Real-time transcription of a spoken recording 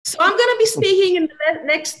So I'm going to be speaking in the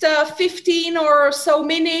next 15 or so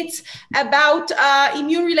minutes about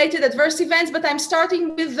immune-related adverse events, but I'm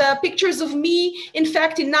starting with pictures of me, in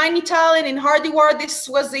fact, in Nainital and in Hardwar. This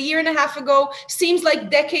was a year and a half ago, seems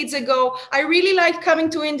like decades ago. I really liked coming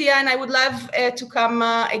to India, and I would love to come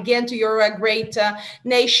again to your great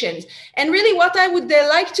nation. And really what I would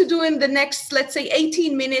like to do in the next, let's say,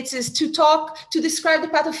 18 minutes is to describe the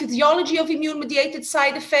pathophysiology of immune-mediated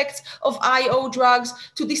side effects of IO drugs,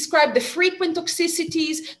 to describe the frequent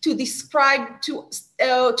toxicities, to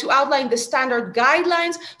outline the standard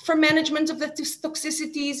guidelines for management of the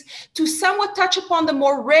toxicities, to somewhat touch upon the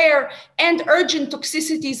more rare and urgent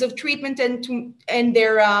toxicities of treatment and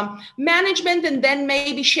their management, and then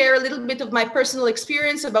maybe share a little bit of my personal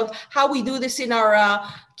experience about how we do this in our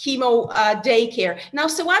chemo daycare. Now,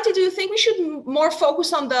 Sawati, do you think we should more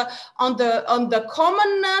focus on the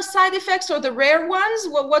common side effects or the rare ones?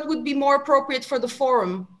 What would be more appropriate for the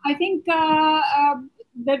forum? I think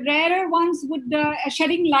the rarer ones would,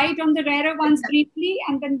 shedding light on the rarer ones briefly,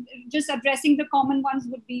 and then just addressing the common ones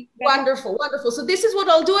would be better. Wonderful, wonderful. So this is what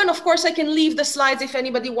I'll do. And of course, I can leave the slides if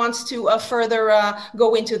anybody wants to further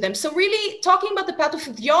go into them. So really talking about the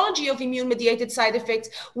pathophysiology of immune-mediated side effects,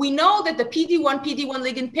 we know that the PD1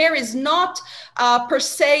 ligand pair is not per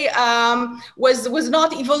se, was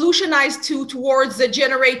not evolutionized towards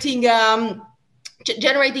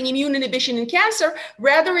generating immune inhibition in cancer.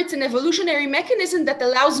 Rather, it's an evolutionary mechanism that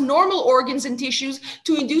allows normal organs and tissues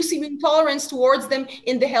to induce immune tolerance towards them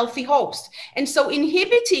in the healthy host. And so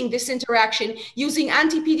inhibiting this interaction using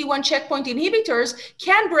anti-PD1 checkpoint inhibitors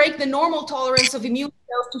can break the normal tolerance of immune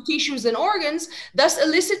cells to tissues and organs, thus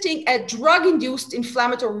eliciting a drug-induced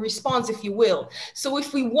inflammatory response, if you will. So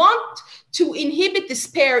if we want to inhibit this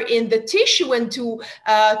pair in the tissue and to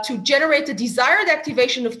generate the desired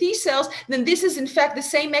activation of T cells, then this is in fact the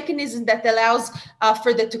same mechanism that allows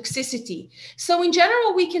for the toxicity. So in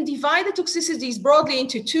general, we can divide the toxicities broadly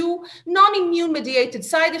into two: non-immune mediated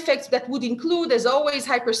side effects that would include, as always,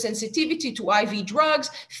 hypersensitivity to IV drugs,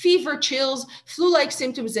 fever, chills, flu-like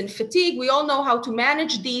symptoms, and fatigue. We all know how to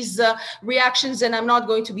manage these reactions, and I'm not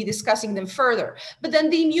going to be discussing them further. But then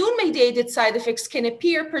the immune-mediated side effects can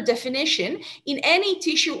appear per definition in any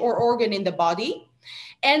tissue or organ in the body.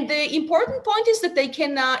 And the important point is that they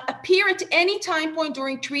can appear at any time point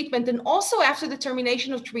during treatment and also after the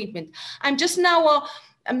termination of treatment. I'm just now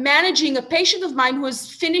managing a patient of mine who has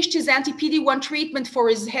finished his anti-PD1 treatment for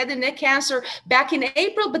his head and neck cancer back in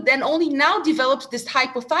April, but then only now developed this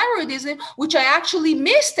hypothyroidism, which I actually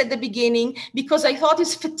missed at the beginning because I thought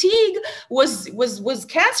his fatigue was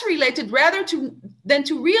cancer related, rather than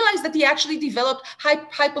to realize that he actually developed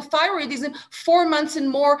hypothyroidism 4 months and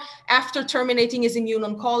more after terminating his immune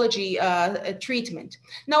oncology treatment.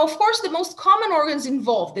 Now, of course, the most common organs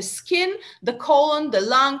involved: the skin, the colon, the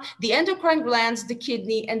lung, the endocrine glands, the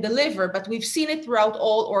kidney, and the liver, but we've seen it throughout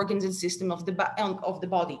all organs and systems of the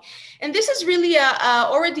body. And this is really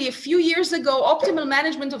already a few years ago, optimal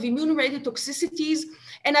management of immune-related toxicities.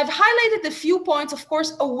 And I've highlighted a few points. Of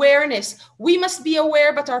course, awareness. We must be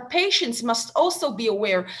aware, but our patients must also be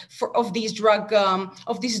aware of these drug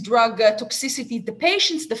toxicity. The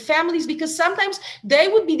patients, the families, because sometimes they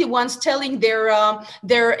would be the ones telling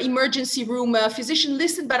their emergency room physician,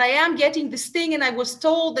 listen, but I am getting this thing, and I was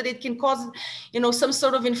told that it can cause, some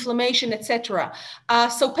sort of inflammation, etc.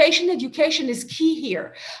 So patient education is key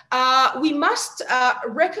here. We must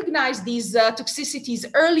recognize these toxicities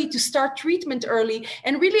early to start treatment early.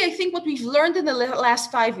 And really, I think what we've learned in the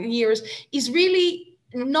last 5 years is really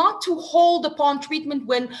not to hold upon treatment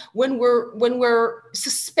when we're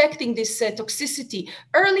suspecting this toxicity.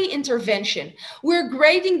 Early intervention. We're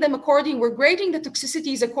grading the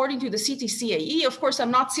toxicities according to the CTCAE. Of course,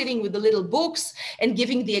 I'm not sitting with the little books and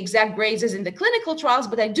giving the exact grades as in the clinical trials,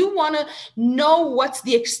 but I do want to know what's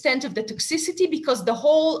the extent of the toxicity, because the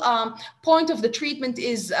whole point of the treatment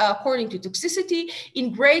is according to toxicity.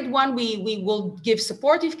 In grade 1, we will give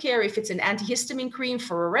supportive care if it's an antihistamine cream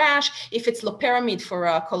for a rash, if it's loperamide for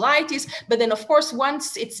colitis. But then, of course,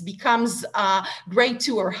 once it becomes grade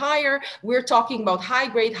 2 or higher, we're talking about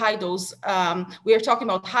high-grade, high-dose. We are talking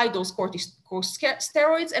about high-dose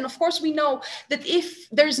corticosteroids. And of course, we know that if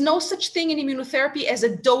there's no such thing in immunotherapy as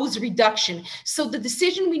a dose reduction. So the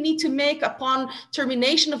decision we need to make upon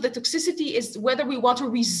termination of the toxicity is whether we want to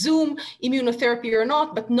resume immunotherapy or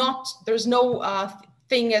not, but there's no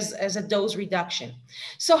thing as a dose reduction.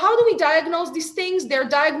 So how do we diagnose these things? They're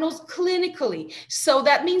diagnosed clinically. So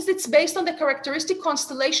that means it's based on the characteristic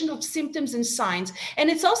constellation of symptoms and signs. And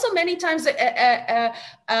it's also many times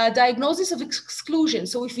diagnosis of exclusion.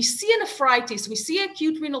 So if we see a nephritis, we see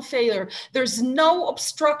acute renal failure, there's no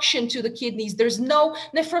obstruction to the kidneys, there's no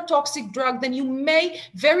nephrotoxic drug, then you may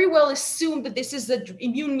very well assume that this is an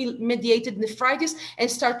immune-mediated nephritis and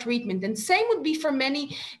start treatment. And same would be for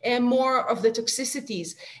many more of the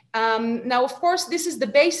toxicities. Now, of course, this is the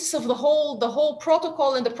basis of the whole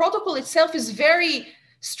protocol, and the protocol itself is very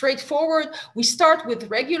straightforward. We start with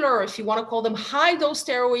regular, or if you want to call them high dose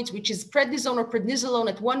steroids, which is prednisone or prednisolone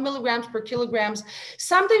at 1 milligrams per kilograms.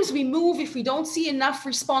 Sometimes we move, if we don't see enough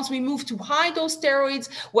response, we move to high dose steroids,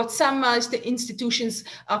 what some institutions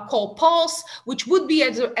call pulse, which would be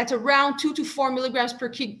at around 2 to 4 milligrams per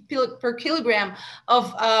kilogram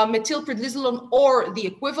of methylprednisolone or the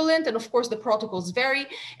equivalent. And of course, the protocols vary.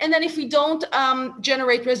 And then if we don't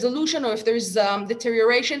generate resolution, or if there's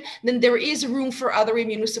deterioration, then there is room for other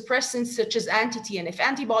immunosuppressants such as anti-TNF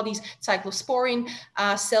antibodies, cyclosporine,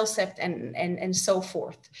 Cellcept, and so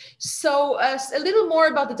forth. So a little more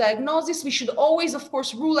about the diagnosis. We should always, of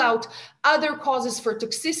course, rule out other causes for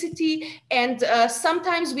toxicity. And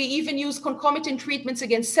sometimes we even use concomitant treatments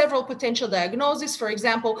against several potential diagnoses. For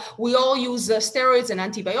example, we all use steroids and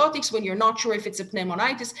antibiotics when you're not sure if it's a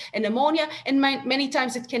pneumonitis and pneumonia, and many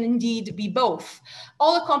times it can indeed be both.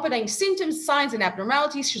 All accompanying symptoms, signs, and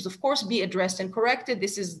abnormalities should, of course, be addressed and corrected.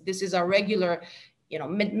 This is our regular,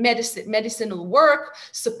 medicinal work.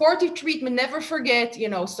 Supportive treatment, never forget,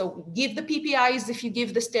 so give the PPIs if you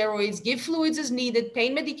give the steroids, give fluids as needed,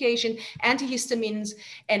 pain medication, antihistamines,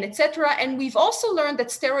 and etc. And we've also learned that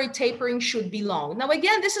steroid tapering should be long. Now,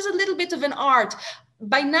 again, this is a little bit of an art.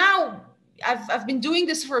 By now, I've been doing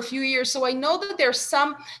this for a few years, so I know that there's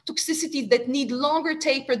some toxicities that need longer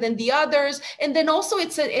taper than the others, and then also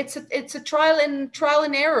it's a trial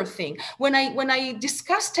and error thing. When I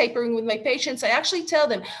discuss tapering with my patients, I actually tell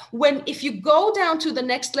them, if you go down to the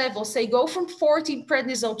next level, say go from 40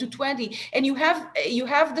 prednisone to 20, and you have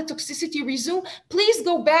the toxicity resume, please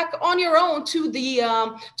go back on your own to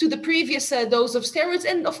the previous dose of steroids,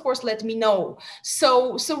 and of course let me know.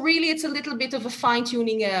 So really, it's a little bit of a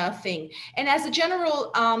fine-tuning thing. And as a general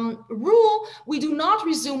rule, we do not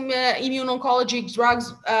resume immune oncology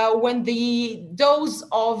drugs when the dose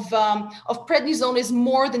of prednisone is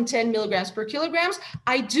more than 10 milligrams per kilograms.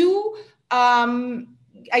 I do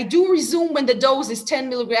resume when the dose is 10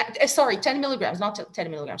 milligrams, not 10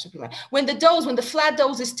 milligrams per kilogram. When the flat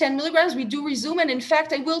dose is 10 milligrams, we do resume. And in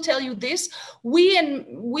fact, I will tell you this, we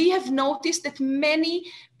have noticed that many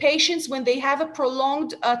patients, when they have a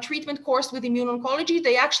prolonged treatment course with immune oncology,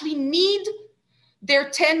 they actually need their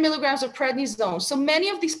 10 milligrams of prednisone. So many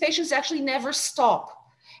of these patients actually never stop.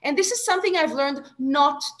 And this is something I've learned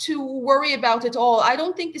not to worry about at all. I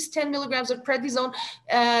don't think this 10 milligrams of prednisone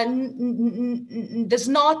does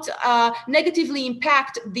not negatively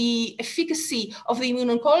impact the efficacy of the immune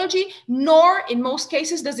oncology, nor in most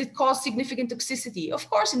cases does it cause significant toxicity. Of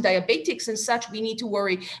course, in diabetics and such, we need to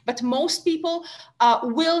worry, but most people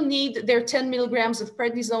will need their 10 milligrams of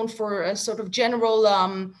prednisone for a sort of general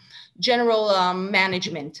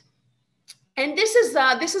management. And this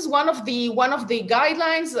is one of the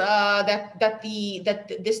guidelines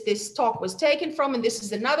that this talk was taken from, and this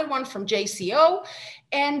is another one from JCO.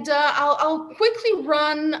 And I'll quickly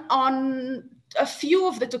run on a few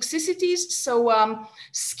of the toxicities. So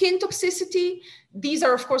skin toxicity. These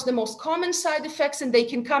are, of course, the most common side effects, and they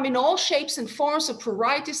can come in all shapes and forms of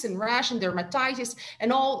pruritus and rash and dermatitis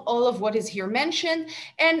and all of what is here mentioned.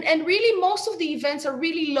 And really, most of the events are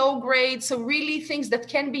really low grade, so really things that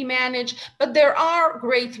can be managed, but there are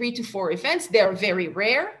grade 3 to 4 events. They're very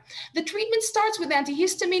rare. The treatment starts with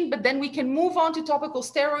antihistamine, but then we can move on to topical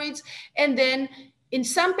steroids, and then in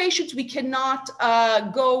some patients, we cannot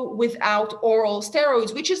go without oral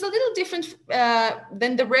steroids, which is a little different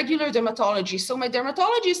than the regular dermatology. So my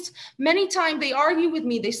dermatologists, many times they argue with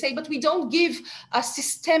me. They say, but we don't give a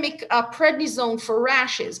systemic prednisone for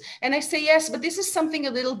rashes. And I say, yes, but this is something a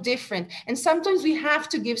little different. And sometimes we have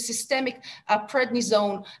to give systemic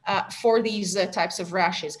prednisone for these types of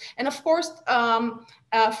rashes. And of course,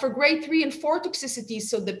 for grade 3 and 4 toxicities,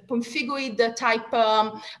 so the pemphigoid type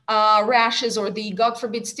rashes, or the, God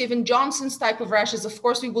forbid, Stevens-Johnson's type of rashes, of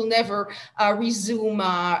course, we will never resume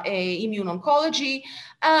immune oncology.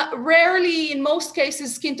 Rarely, in most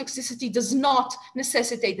cases, skin toxicity does not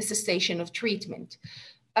necessitate the cessation of treatment.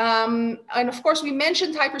 And of course, we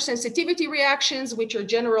mentioned hypersensitivity reactions, which are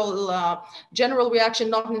general reaction,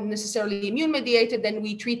 not necessarily immune mediated. Then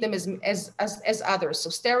we treat them as others, so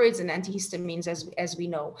steroids and antihistamines, as we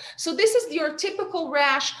know. So this is your typical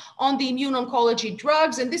rash on the immune oncology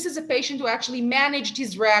drugs, and this is a patient who actually managed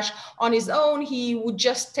his rash on his own. He would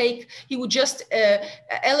just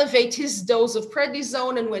elevate his dose of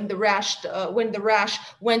prednisone, and when the rash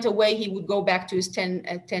went away, he would go back to his 10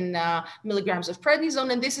 milligrams of prednisone.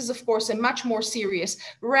 And this is, of course, a much more serious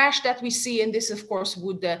rash that we see. And this, of course,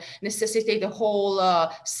 would necessitate a whole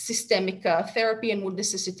systemic therapy and would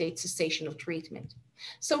necessitate cessation of treatment.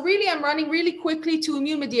 So really, I'm running really quickly to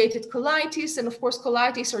immune-mediated colitis. And of course,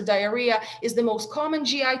 colitis or diarrhea is the most common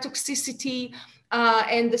GI toxicity.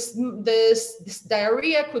 And this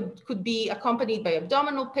diarrhea could be accompanied by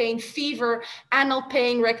abdominal pain, fever, anal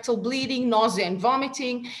pain, rectal bleeding, nausea, and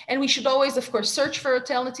vomiting. And we should always, of course, search for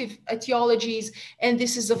alternative etiologies. And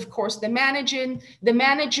this is, of course, the management.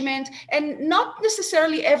 And not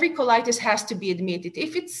necessarily every colitis has to be admitted.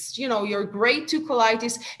 If it's, your grade 2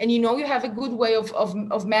 colitis and you have a good way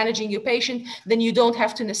of managing your patient, then you don't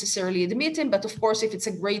have to necessarily admit him. But of course, if it's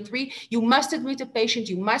a grade 3, you must admit a patient.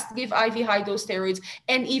 You must give IV high-dose steroids,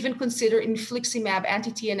 and even consider infliximab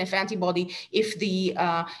anti-TNF antibody if the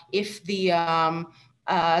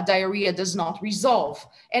diarrhea does not resolve.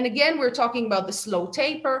 And again, we're talking about the slow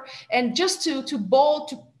taper. And just to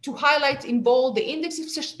highlight in bold, the index of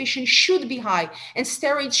suspicion should be high and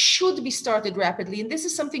steroids should be started rapidly. And this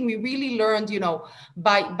is something we really learned,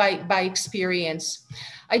 by experience.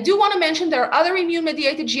 I do want to mention there are other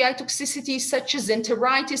immune-mediated GI toxicities such as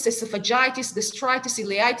enteritis, esophagitis, gastritis,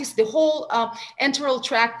 ileitis. The whole enteral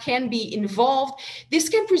tract can be involved. This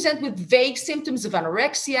can present with vague symptoms of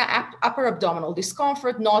anorexia, upper abdominal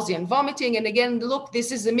discomfort, nausea, and vomiting. And again, look,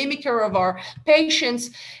 this is a mimicker of our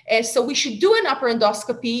patients. So we should do an upper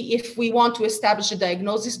endoscopy if we want to establish a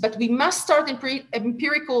diagnosis, but we must start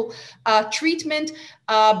empirical treatment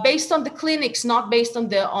based on the clinics, not based on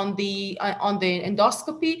the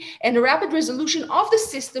endoscopy. And a rapid resolution of the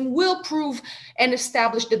system will prove and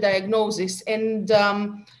establish the diagnosis. And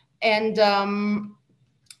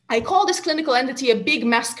I call this clinical entity a big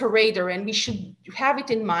masquerader, and we should have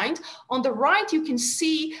it in mind. On the right, you can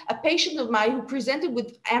see a patient of mine who presented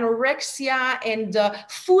with anorexia and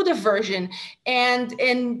food aversion, and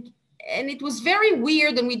it was very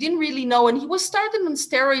weird, and we didn't really know. And he was started on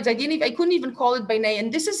steroids. I couldn't even call it by name.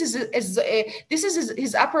 And this is his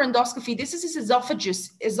upper endoscopy. This is his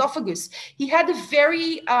esophagus. He had a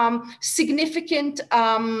very significant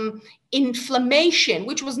inflammation,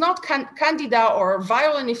 which was not candida or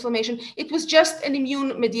viral inflammation. It was just an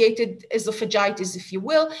immune-mediated esophagitis, if you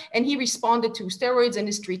will. And he responded to steroids, and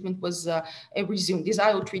his treatment was resumed. His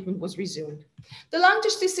IO treatment was resumed. The lung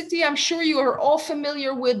toxicity, I'm sure you are all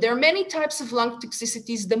familiar with. There are many types of lung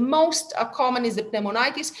toxicities. The most common is the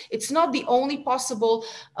pneumonitis. It's not the only possible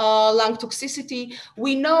lung toxicity.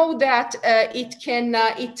 We know that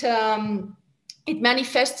it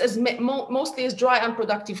manifests as mostly as dry,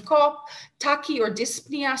 unproductive cough, tachy or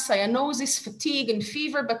dyspnea, cyanosis, fatigue, and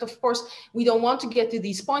fever. But of course, we don't want to get to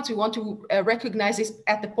these points. We want to recognize this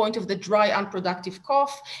at the point of the dry, unproductive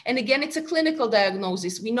cough. And again, it's a clinical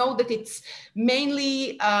diagnosis. We know that it's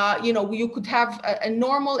mainly, you could have a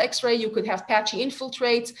normal X-ray, you could have patchy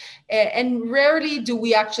infiltrates, and rarely do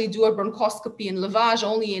we actually do a bronchoscopy and lavage,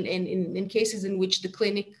 only in cases in which the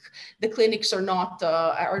clinics are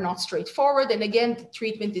not straightforward. And again, the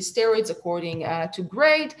treatment is steroids according to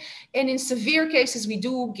grade. And in severe cases, we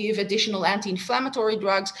do give additional anti-inflammatory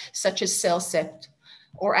drugs such as Cellcept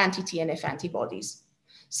or anti-TNF antibodies.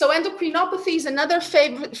 So endocrinopathy is another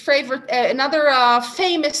famous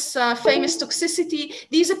toxicity.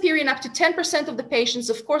 These appear in up to 10% of the patients.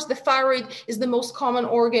 Of course, the thyroid is the most common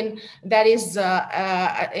organ that is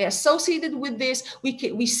associated with this. We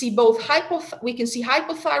can see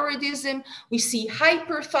hypothyroidism, we see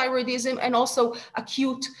hyperthyroidism, and also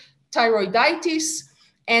acute thyroiditis.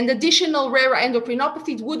 And additional rare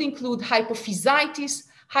endocrinopathy would include hypophysitis,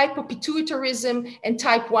 hypopituitarism, and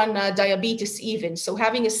type 1 diabetes even. So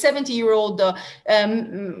having a 70-year-old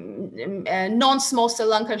non-small cell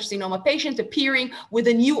lung carcinoma patient appearing with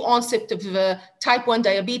a new onset of type 1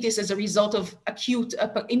 diabetes as a result of acute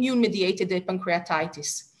immune-mediated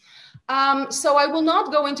pancreatitis. So I will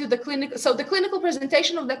not go into the clinical. So the clinical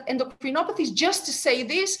presentation of the endocrinopathies, just to say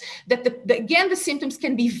this, that again, the symptoms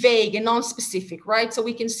can be vague and non-specific, right? So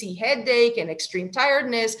we can see headache and extreme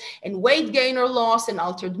tiredness and weight gain or loss and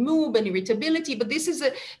altered mood and irritability. But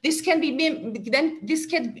this can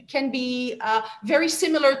be very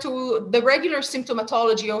similar to the regular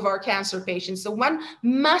symptomatology of our cancer patients. So one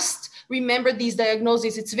must remember these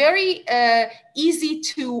diagnoses. It's very easy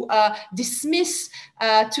to dismiss,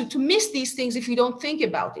 to miss these things if you don't think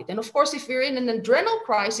about it. And of course, if we're in an adrenal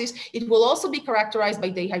crisis, it will also be characterized by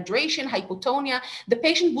dehydration, hypotonia. The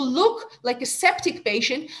patient will look like a septic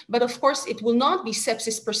patient, but of course, it will not be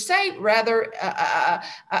sepsis per se, rather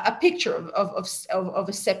a picture of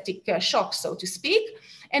a septic shock, so to speak.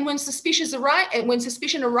 And when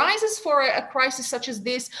suspicion arises for a crisis such as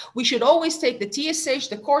this, we should always take the TSH,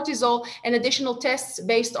 the cortisol, and additional tests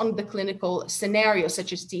based on the clinical scenario,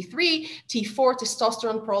 such as T3, T4,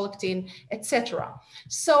 testosterone, prolactin, etc.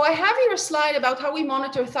 So I have here a slide about how we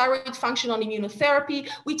monitor thyroid function on immunotherapy.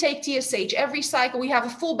 We take TSH every cycle. We have a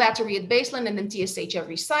full battery at baseline and then TSH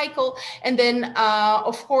every cycle. And then,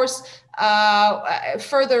 of course,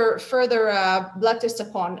 further blood tests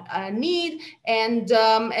upon need, and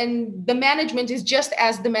the management is just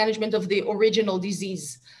as the management of the original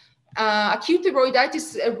disease. Acute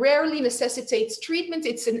thyroiditis rarely necessitates treatment.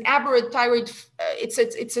 It's an aberrant thyroid. It's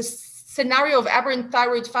a scenario of aberrant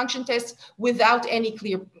thyroid function tests without any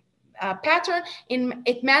clear pattern.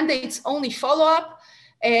 It mandates only follow-up.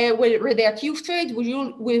 Where the acute phase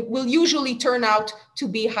will usually turn out to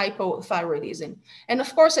be hypothyroidism. And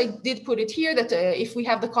of course, I did put it here that if we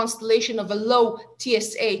have the constellation of a low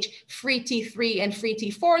TSH, free T3 and free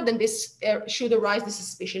T4, then this should arise the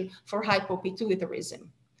suspicion for hypopituitarism.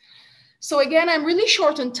 So again, I'm really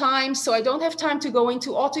short on time, so I don't have time to go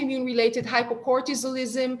into autoimmune-related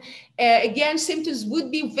hypocortisolism. Again, symptoms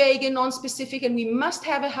would be vague and non-specific, and we must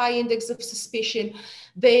have a high index of suspicion.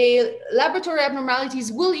 The laboratory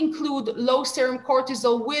abnormalities will include low serum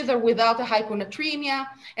cortisol with or without a hyponatremia.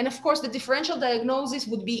 And of course, the differential diagnosis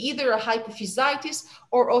would be either a hypophysitis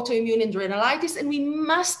or autoimmune adrenalitis. And we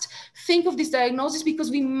must think of this diagnosis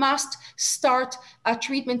because we must start a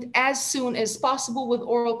treatment as soon as possible with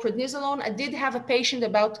oral prednisolone. I did have a patient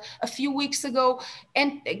about a few weeks ago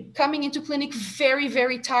and coming into clinic very,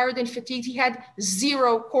 very tired and fatigued. He had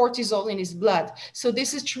 0 cortisol in his blood. So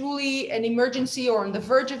this is truly an emergency or on the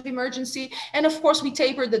verge of emergency. And of course, we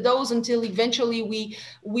taper the dose until eventually we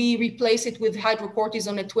replace it with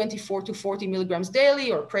hydrocortisone at 24 to 40 milligrams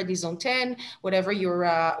daily or prednisone 10, whatever you're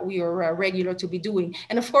regular to be doing.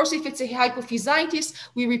 And of course, if it's a hypophysitis,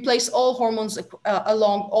 we replace all hormones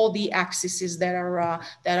along all the axes that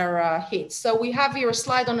are hit. So we have here a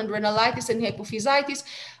slide on adrenalitis and hypophysitis.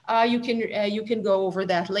 You can go over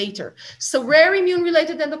that later. So rare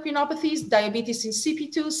immune-related endocrinopathies, diabetes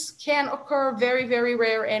insipidus can occur, very, very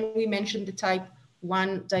rare, and we mentioned the type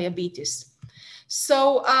 1 diabetes.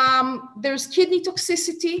 So there's kidney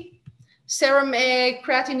toxicity, serum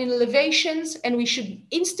creatinine elevations, and we should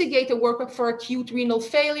instigate a workup for acute renal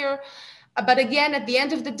failure. But again, at the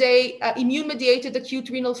end of the day, immune-mediated acute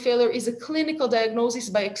renal failure is a clinical diagnosis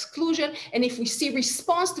by exclusion. And if we see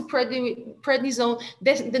response to prednisone,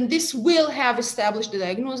 then this will have established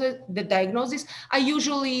the diagnosis. I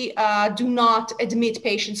usually do not admit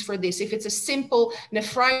patients for this. If it's a simple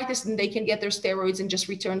nephritis, then they can get their steroids and just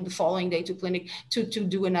return the following day to clinic to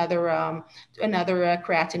do another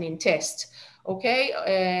creatinine test. Okay,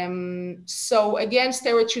 so again,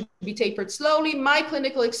 steroids should be tapered slowly. My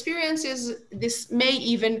clinical experience is this may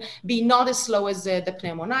even be not as slow as the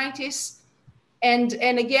pneumonitis. And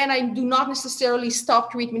again, I do not necessarily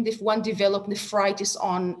stop treatment if one developed nephritis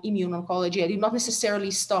on immune oncology. I do not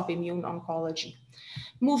necessarily stop immune oncology.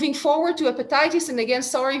 Moving forward to hepatitis, and again,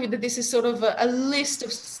 sorry that this is sort of a list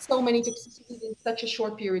of so many toxicities in such a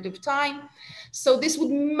short period of time. So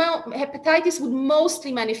hepatitis would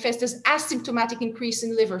mostly manifest as asymptomatic increase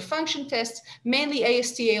in liver function tests, mainly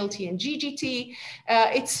AST, ALT, and GGT.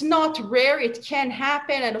 It's not rare, it can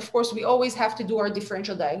happen. And of course, we always have to do our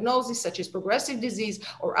differential diagnosis, such as progressive disease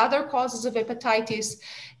or other causes of hepatitis.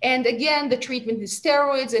 And again, the treatment is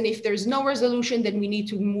steroids. And if there's no resolution, then we need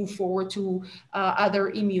to move forward to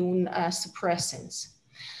other immune suppressants.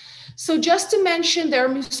 So just to mention, there are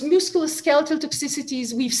musculoskeletal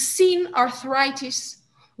toxicities. We've seen arthritis,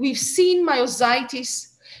 we've seen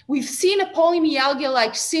myositis, we've seen a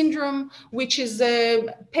polymyalgia-like syndrome, which is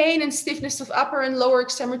pain and stiffness of upper and lower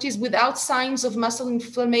extremities without signs of muscle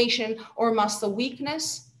inflammation or muscle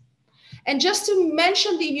weakness. And just to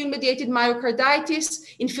mention the immune-mediated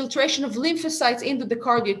myocarditis, infiltration of lymphocytes into the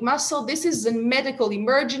cardiac muscle, this is a medical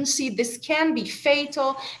emergency. This can be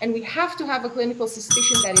fatal, and we have to have a clinical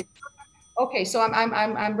suspicion that it. Okay, so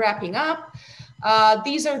I'm wrapping up.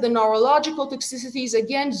 These are the neurological toxicities.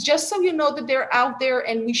 Again, just so you know that they're out there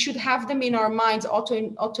and we should have them in our minds: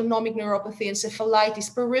 autonomic neuropathy,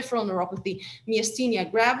 encephalitis, peripheral neuropathy, myasthenia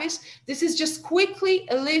gravis. This is just quickly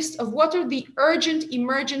a list of what are the urgent,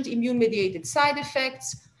 emergent immune-mediated side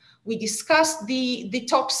effects. We discussed the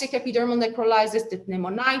toxic epidermal necrolysis, the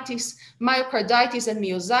pneumonitis, myocarditis and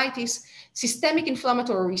myositis, systemic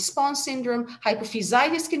inflammatory response syndrome,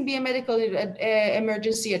 hypophysitis can be a medical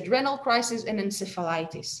emergency, adrenal crisis, and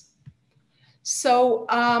encephalitis. So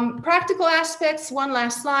practical aspects, one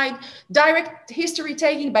last slide. Direct history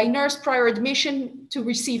taking by nurse prior admission to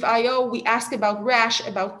receive IO. We ask about rash,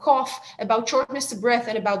 about cough, about shortness of breath,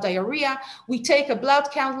 and about diarrhea. We take a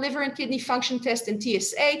blood count, liver and kidney function test, and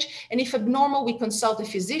TSH. And if abnormal, we consult a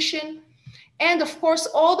physician. And of course,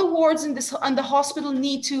 all the wards in the hospital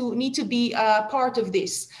need to be part of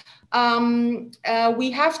this.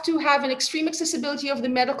 We have to have an extreme accessibility of the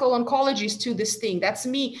medical oncologist to this thing. That's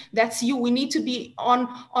me, that's you. We need to be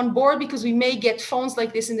on board because we may get phones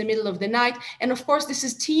like this in the middle of the night. And of course, this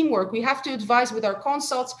is teamwork. We have to advise with our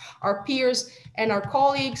consults, our peers, and our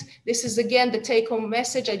colleagues. This is again the take-home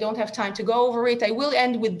message. I don't have time to go over it. I will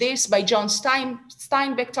end with this by John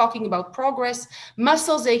Steinbeck talking about progress,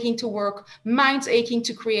 muscles aching to work, minds aching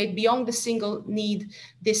to create beyond the single need.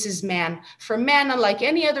 This is man. For man, unlike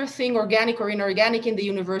any other thing, organic or inorganic in the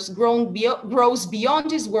universe, grows beyond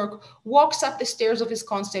his work, walks up the stairs of his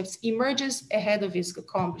concepts, emerges ahead of his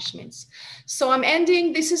accomplishments. So I'm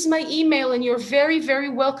ending. This is my email, and you're very, very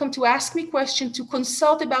welcome to ask me questions, to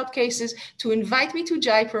consult about cases, to invite me to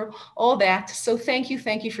JAIPUR, all that. So thank you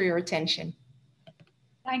for your attention.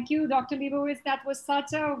 Thank you, Dr. Leibowitz. That was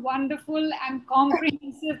such a wonderful and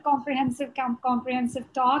comprehensive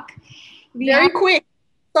talk. Very quick.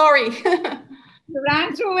 Sorry. You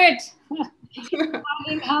ran through it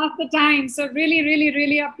in half the time. So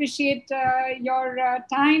really appreciate your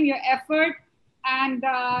time, your effort, and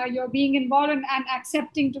your being involved and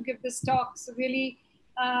accepting to give this talk. So really,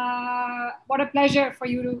 what a pleasure for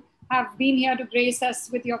you to have been here to grace us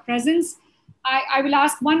with your presence. I will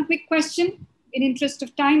ask one quick question in interest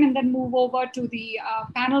of time and then move over to the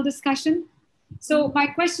panel discussion. So my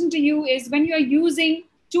question to you is, when you're using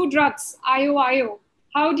two drugs, IO,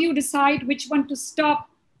 how do you decide which one to stop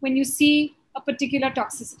when you see a particular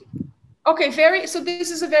toxicity? Okay, so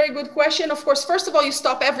this is a very good question. Of course, first of all, you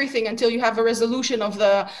stop everything until you have a resolution of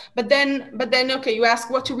the, but then, okay, you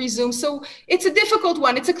ask what to resume. So it's a difficult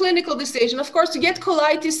one. It's a clinical decision. Of course, to get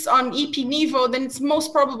colitis on EP-Nivo, then it's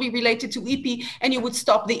most probably related to EP, and you would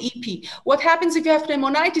stop the EP. What happens if you have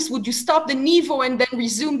pneumonitis? Would you stop the Nivo and then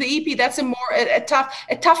resume the EP? That's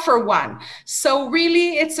a tougher one. So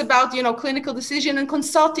really, it's about, clinical decision and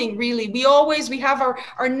consulting, really. We have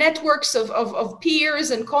our networks of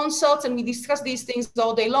peers and consults, and we discuss these things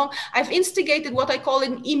all day long. I've instigated what I call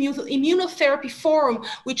an immunotherapy forum,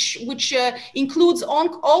 which includes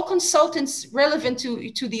all consultants relevant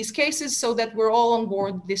to these cases, so that we're all on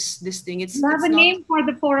board this thing. You have a name for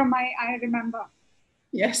the forum, I remember.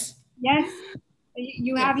 Yes. Yes.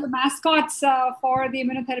 You have your mascots for the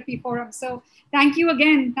immunotherapy forum. So thank you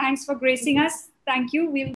again. Thanks for gracing us. Thank you.